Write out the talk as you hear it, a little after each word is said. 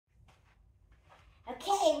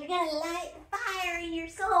Okay, we're gonna light the fire in your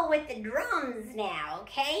soul with the drums now,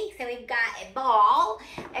 okay? So we've got a ball,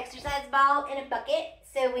 exercise ball, and a bucket.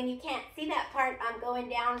 So when you can't see that part, I'm going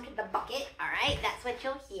down to the bucket, all right? That's what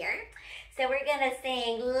you'll hear. So we're gonna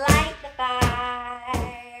sing, light the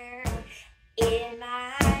fire in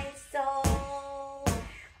my soul,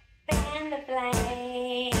 fan the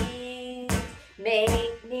flames,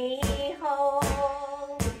 make me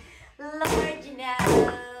whole. Lord, you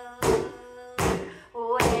know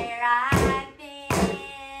where I've been,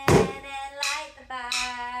 and light the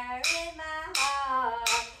fire in my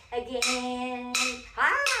heart again.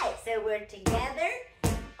 Alright, so we're together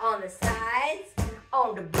on the sides,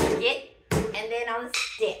 on the bucket, and then on the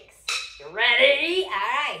sticks. You ready?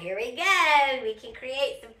 Alright, here we go. We can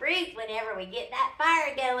create some fruit whenever we get that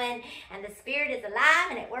fire going, and the Spirit is alive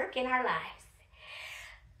and at work in our lives.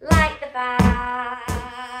 Light the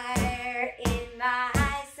fire in my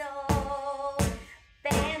soul,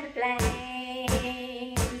 fan the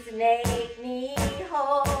flames, make me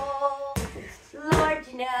whole. Lord,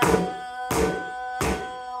 you know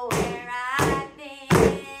where I've been,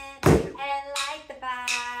 and light the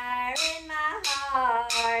fire in my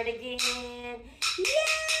heart again. Yay!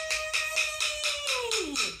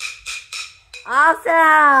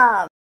 Awesome!